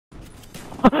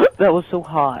That was so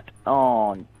hot.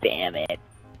 Oh, damn it.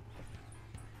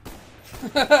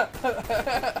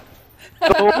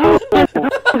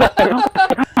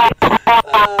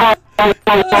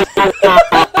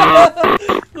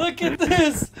 Look at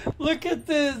this! Look at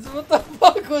this! What the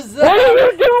fuck was that? What are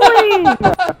you doing?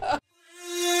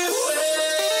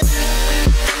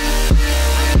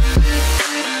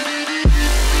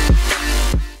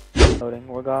 Loading,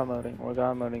 we're god loading, we're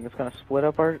god loading. It's gonna split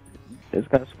up our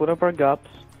gups.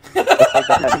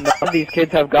 None of these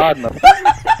kids have god mode.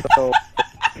 So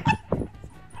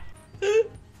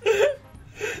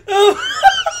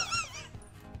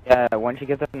yeah, once you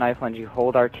get the knife lunge, you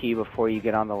hold RT before you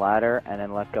get on the ladder, and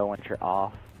then let go once you're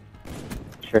off.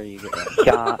 Sure, you get a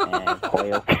shot, and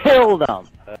Koyo killed him.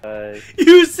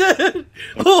 You said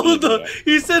hold on.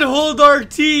 You said hold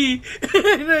RT,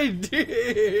 and I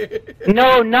did.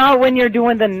 No, not when you're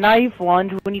doing the knife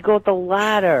lunge. When you go up the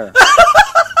ladder.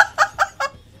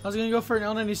 I was gonna go for an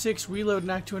L96 reload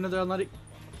and act to another L90.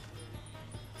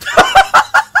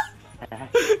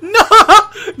 No!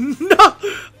 No!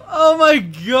 Oh my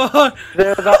god!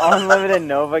 There's the unlimited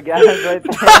Nova gas right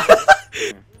there.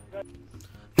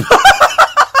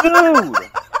 Dude!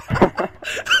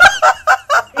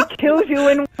 It kills you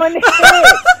in one hit!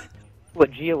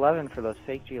 What, G11 for those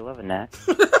fake G11 nets?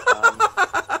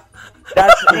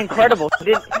 That's incredible.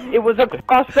 It was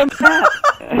across the map!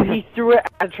 He threw it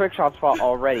at a trick shot spot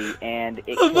already, and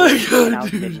it killed him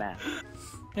out mid-map.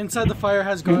 Inside the fire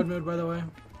has God mode, by the way.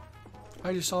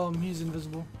 I just saw him. He's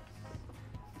invisible.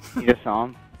 You just saw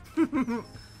him?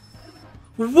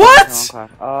 What?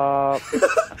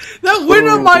 That went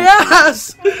up my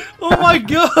ass! Oh my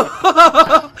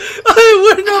god!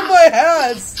 It went up my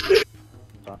ass!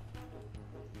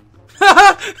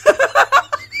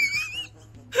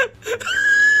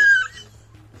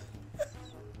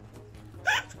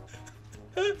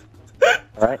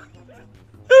 Alright.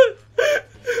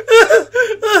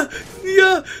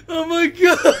 Yeah! Oh my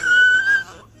god!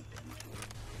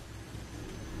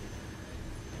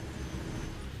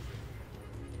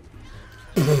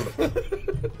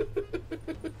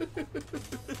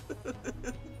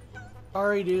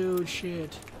 Sorry, dude.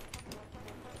 Shit.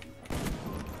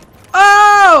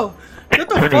 Oh! What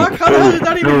the fuck? How the hell did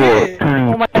that even hit?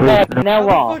 Oh my god, now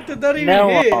How the fuck did that even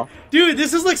hit? Dude,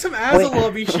 this is like some Azza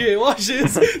lobby shit. Watch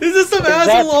this. This is some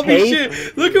Azza lobby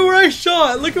shit. Look at where I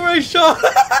shot. Look at where I shot.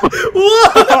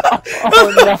 What?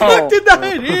 How the fuck did that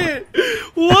hit?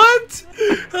 What?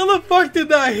 How the fuck did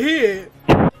that hit?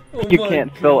 Oh you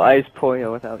can't spell Ice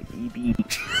Poyo without EB.